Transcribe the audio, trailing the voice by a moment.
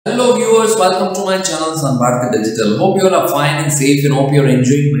viewers, welcome to my channel SanBharti Digital. Hope you all are fine and safe and hope you are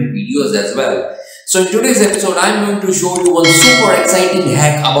enjoying my videos as well. So in today's episode, I am going to show you one super exciting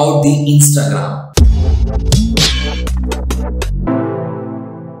hack about the Instagram.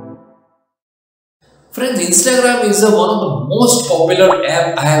 Friends, Instagram is one of the most popular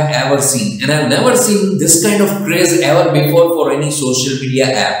app I have ever seen, and I have never seen this kind of craze ever before for any social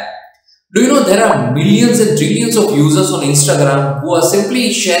media app. Do you know there are millions and trillions of users on Instagram who are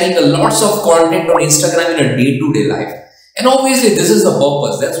simply sharing lots of content on Instagram in a day-to-day life. And obviously this is the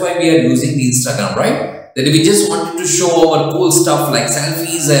purpose. That's why we are using the Instagram, right? That we just wanted to show our cool stuff like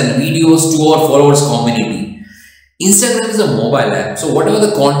selfies and videos to our followers community. Instagram is a mobile app. So whatever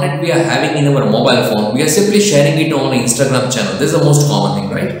the content we are having in our mobile phone, we are simply sharing it on Instagram channel. This is the most common thing,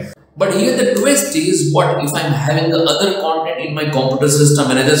 right? But here the twist is, what if I'm having the other content in my computer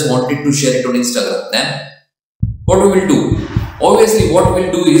system and I just wanted to share it on Instagram? Then what we will do? Obviously what we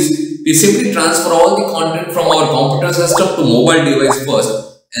will do is we simply transfer all the content from our computer system to mobile device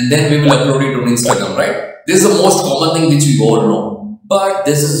first, and then we will upload it on Instagram, right? This is the most common thing which we all know. But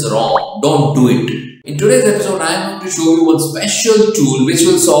this is wrong. Don't do it. In today's episode, I am going to show you one special tool which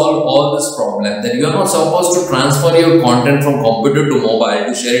will solve all this problem, that you are not supposed to transfer your content from computer to mobile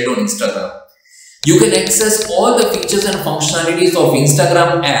to share it on Instagram. You can access all the features and functionalities of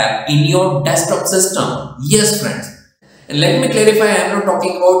Instagram app in your desktop system. Yes, friends. And let me clarify, I am not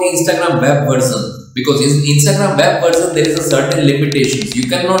talking about the Instagram web version, because in Instagram web version there is a certain limitations. You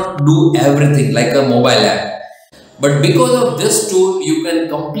cannot do everything like a mobile app. But because of this tool, you can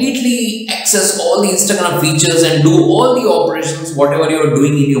completely access all the Instagram features and do all the operations, whatever you are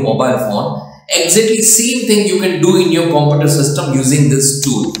doing in your mobile phone. Exactly same thing you can do in your computer system using this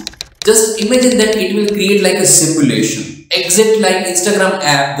tool. Just imagine that it will create like a simulation. Exactly like Instagram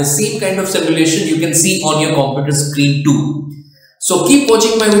app, the same kind of simulation you can see on your computer screen too. So keep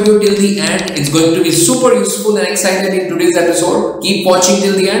watching my video till the end. It's going to be super useful and exciting in today's episode. Keep watching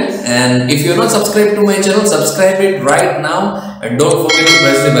till the end. And if you're not subscribed to my channel, subscribe it right now. And don't forget to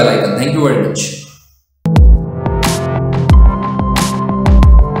press the bell icon. Thank you very much.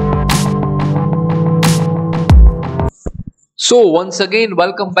 So once again,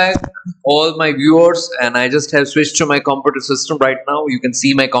 welcome back all my viewers. And I just have switched to my computer system right now. You can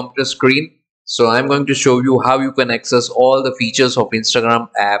see my computer screen. So I'm going to show you how you can access all the features of Instagram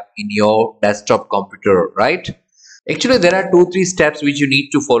app in your desktop computer, right? Actually, there are 2-3 steps which you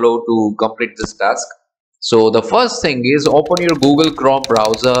need to follow to complete this task. So the first thing is open your Google Chrome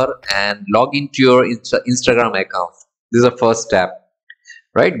browser and log into your Instagram account. This is the first step,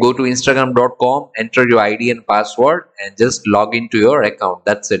 right? Go to instagram.com, enter your ID and password and just log into your account.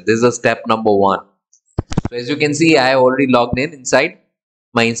 That's it. This is a step number 1. So as you can see, I have already logged in inside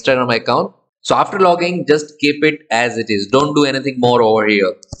my Instagram account. So after logging, just keep it as it is. Don't do anything more over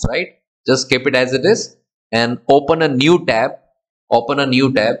here, right? Just keep it as it is and open a new tab. Open a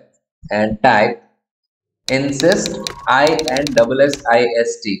new tab and type Inssist, Inssist,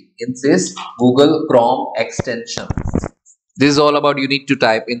 Inssist Google Chrome extension. This is all about, you need to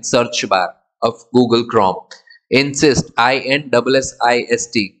type in search bar of Google Chrome. Inssist, Inssist,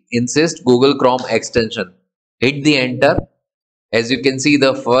 Inssist Google Chrome extension. Hit the enter. As you can see,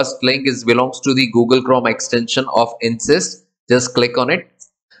 the first link belongs to the Google Chrome extension of Inssist. Just click on it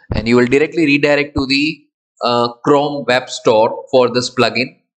and you will directly redirect to the Chrome web store for this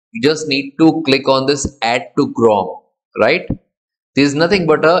plugin. You just need to click on this add to Chrome, right? This is nothing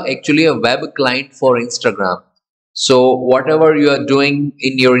but actually a web client for Instagram. So whatever you are doing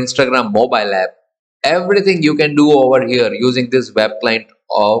in your Instagram mobile app, everything you can do over here using this web client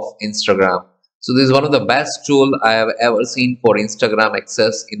of Instagram. So this is one of the best tool I have ever seen for Instagram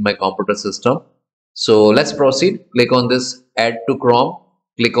access in my computer system. So let's proceed. Click on this add to Chrome.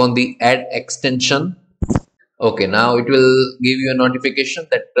 Click on the add extension. Okay, now it will give you a notification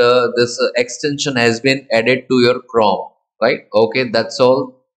that this extension has been added to your Chrome, right? Okay, that's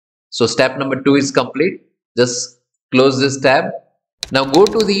all. So step number 2 is complete. Just close this tab. Now go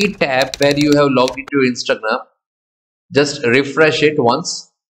to the tab where you have logged into your Instagram. Just refresh it once.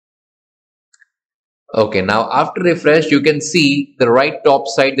 Okay, now after refresh, you can see the right top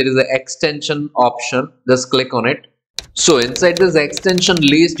side there is an extension option. Just click on it. So inside this extension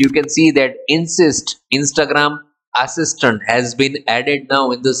list, you can see that Inssist Instagram Assistant has been added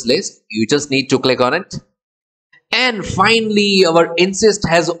now in this list. You just need to click on it. And finally, our Inssist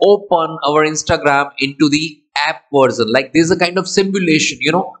has opened our Instagram into the app version. Like this is a kind of simulation,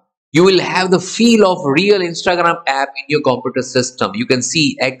 you know. You will have the feel of real Instagram app in your computer system. You can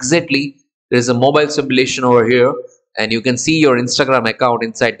see exactly. There is a mobile simulation over here and you can see your Instagram account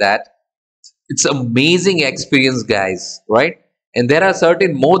inside that. It's amazing experience, guys, right? And there are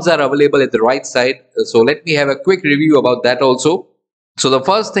certain modes are available at the right side. So let me have a quick review about that also. So the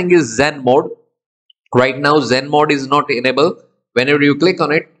first thing is Zen mode. Right now Zen mode is not enabled. Whenever you click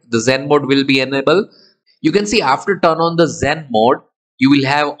on it, the Zen mode will be enabled. You can see after turn on the Zen mode, you will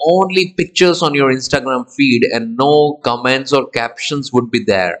have only pictures on your Instagram feed and no comments or captions would be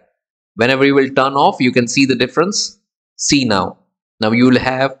there. Whenever you will turn off, you can see the difference. See now. Now you will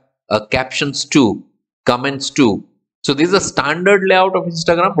have captions too, comments too. So this is a standard layout of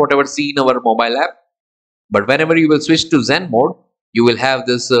Instagram, whatever see in our mobile app. But whenever you will switch to Zen mode, you will have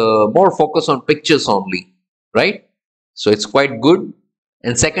this more focus on pictures only, right? So it's quite good.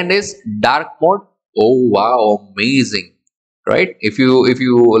 And second is dark mode. Oh wow, amazing, right? If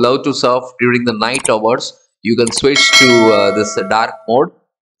you love to surf during the night hours, you can switch to this dark mode.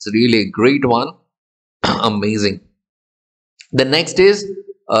 It's really a great one. Amazing. The next is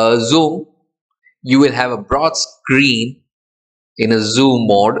zoom. You will have a broad screen in a zoom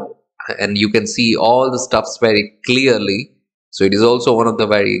mode and you can see all the stuffs very clearly. So it is also one of the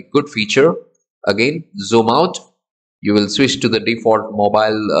very good feature. Again, zoom out, you will switch to the default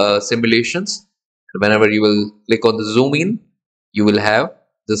mobile simulations. Whenever you will click on the zoom in, you will have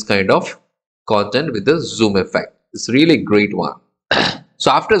this kind of content with the zoom effect. It's really great one. So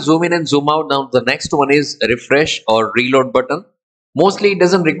after zoom in and zoom out, now the next one is refresh or reload button. Mostly it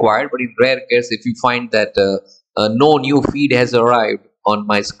doesn't require, but in rare case, if you find that no new feed has arrived on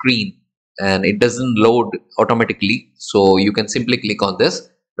my screen and it doesn't load automatically, so you can simply click on this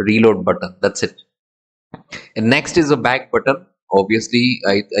reload button. That's it. And next is a back button. Obviously,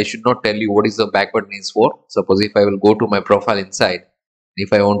 I should not tell you what is the back button is for. Suppose if I will go to my profile inside,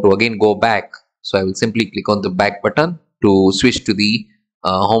 if I want to again go back, so I will simply click on the back button to switch to the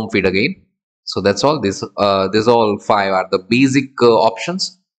home feed again. So that's all. This all five are the basic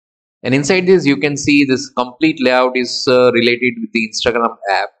options. And inside this, you can see this complete layout is related with the Instagram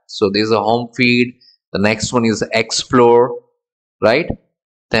app. So there's a home feed. The next one is explore, right?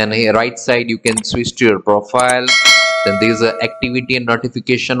 Then here right side you can switch to your profile. Then there's a activity and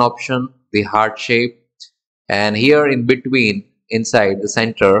notification option, the heart shape, and here in between inside the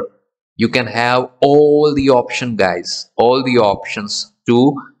center you can have all the options, guys, all the options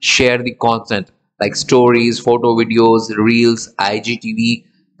to share the content like stories, photo, videos, reels, IGTV,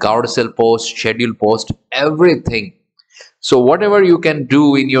 carousel post, schedule post, everything. So whatever you can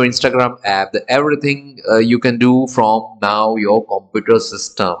do in your Instagram app, everything you can do from now your computer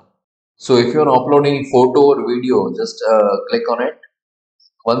system. So if you're uploading photo or video, just click on it.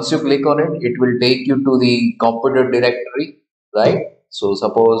 Once you click on it, it will take you to the computer directory, right? So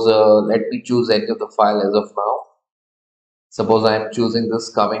suppose let me choose any of the file as of now. Suppose I am choosing this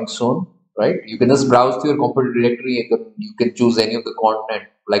coming soon, right? You can just browse to your computer directory. You can choose any of the content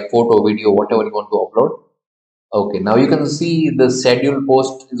like photo, video, whatever you want to upload. Okay, now you can see the schedule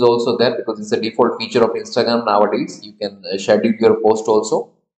post is also there because it's a default feature of Instagram nowadays. You can schedule your post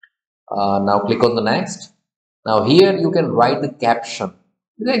also. Now click on the next. Now here you can write the caption.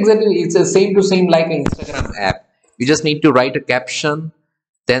 Exactly, it's the same to same like an Instagram app. You just need to write a caption.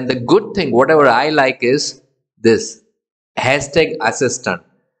 Then the good thing, whatever I like is this hashtag assistant,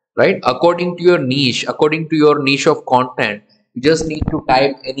 right? According to your niche of content, you just need to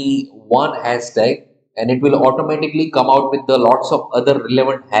type any one hashtag and it will automatically come out with the lots of other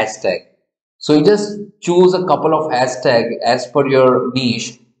relevant hashtag. So you just choose a couple of hashtag as per your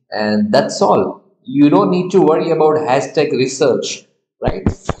niche and that's all. You don't need to worry about hashtag research, right?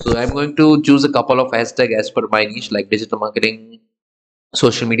 So I'm going to choose a couple of hashtag as per my niche like digital marketing,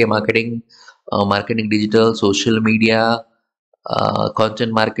 social media marketing, marketing digital, social media,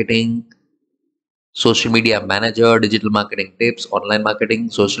 content marketing, social media manager, digital marketing tips, online marketing,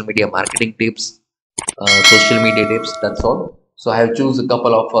 social media marketing tips, social media tips. That's all. So I have choose a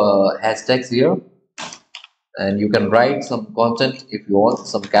couple of hashtags here and you can write some content if you want,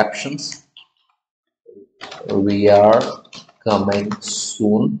 some captions. We are coming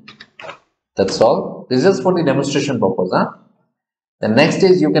soon. That's all. This is just for the demonstration purpose, huh? The next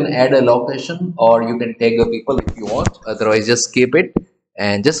is you can add a location or you can tag a people if you want. Otherwise, just skip it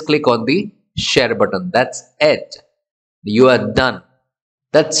and just click on the share button. That's it. You are done.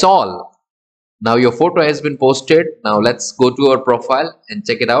 That's all. Now your photo has been posted. Now let's go to our profile and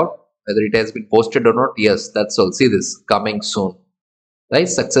check it out whether it has been posted or not. Yes, that's all. See this coming soon, right?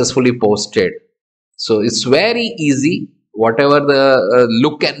 Successfully posted. So it's very easy. Whatever the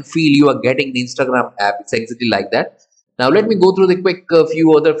look and feel you are getting in the Instagram app, it's exactly like that. Now let me go through the quick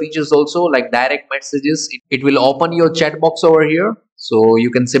few other features also like direct messages. It will open your chat box over here. So you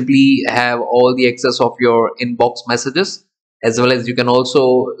can simply have all the access of your inbox messages as well as you can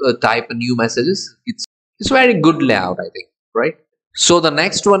also type new messages. It's very good layout, I think. right? So the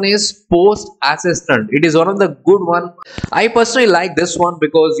next one is Post Assistant. It is one of the good one. I personally like this one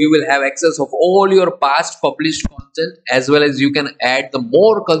because you will have access of all your past published content, as well as you can add the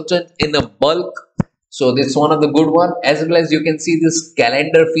more content in a bulk. So this is one of the good one, as well as you can see this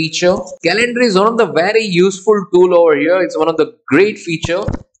calendar feature. Calendar is one of the very useful tool over here. It's one of the great feature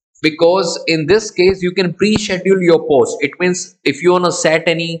because in this case you can pre-schedule your post. It means if you want to set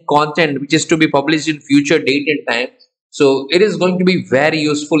any content which is to be published in future date and time, so it is going to be very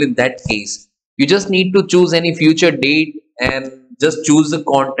useful in that case. You just need to choose any future date and just choose the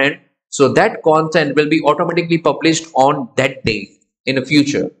content, so that content will be automatically published on that date in the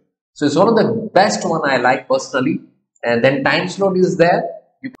future. So it's one of the best one I like personally. And then time slot is there.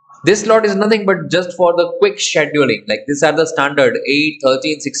 This slot is nothing but just for the quick scheduling. Like these are the standard 8,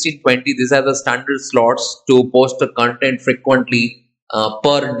 13, 16, 20. These are the standard slots to post the content frequently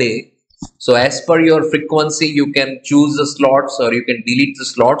per day. So as per your frequency, you can choose the slots or you can delete the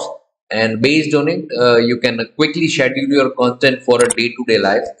slots, and based on it, you can quickly schedule your content for a day-to-day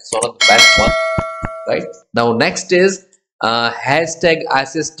life. It's one of the best one, right? Now next is hashtag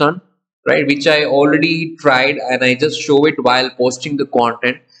assistant, right, which I already tried and I just show it while posting the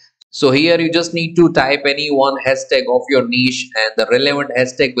content. So here you just need to type any one hashtag of your niche and the relevant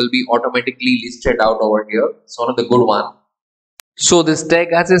hashtag will be automatically listed out over here. It's one of the good one. So this tag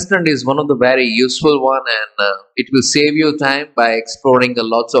assistant is one of the very useful one, and it will save you time by exploring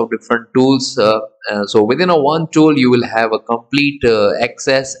lots of different tools. So within a one tool you will have a complete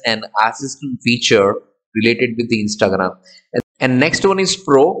access and assistant feature related with the Instagram. And next one is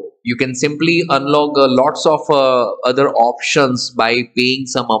Pro. You can simply unlock lots of other options by paying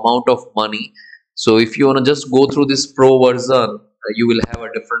some amount of money. So if you want to just go through this Pro version, you will have a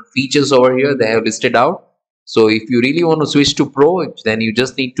different features over here they have listed out. So if you really want to switch to Pro, then you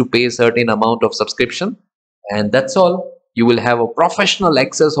just need to pay a certain amount of subscription, and that's all. You will have a professional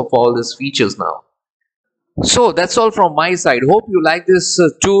access of all these features now. So that's all from my side. Hope you like this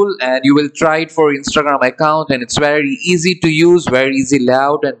tool and you will try it for Instagram account, and it's very easy to use, very easy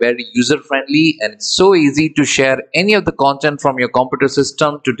layout and very user friendly, and it's so easy to share any of the content from your computer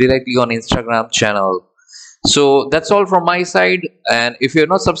system to directly on Instagram channel. So that's all from my side, and if you're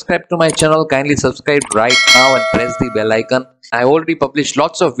not subscribed to my channel, kindly subscribe right now and press the bell icon. I already published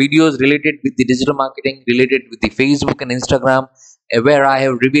lots of videos related with the digital marketing, related with the Facebook and Instagram, where I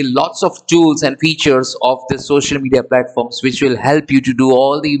have revealed lots of tools and features of the social media platforms which will help you to do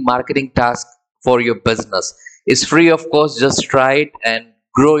all the marketing tasks for your business. It's free, of course. Just try it and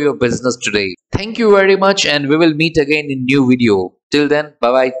grow your business today. Thank you very much, and we will meet again in new video. Till then,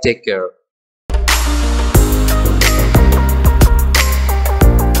 bye bye, take care.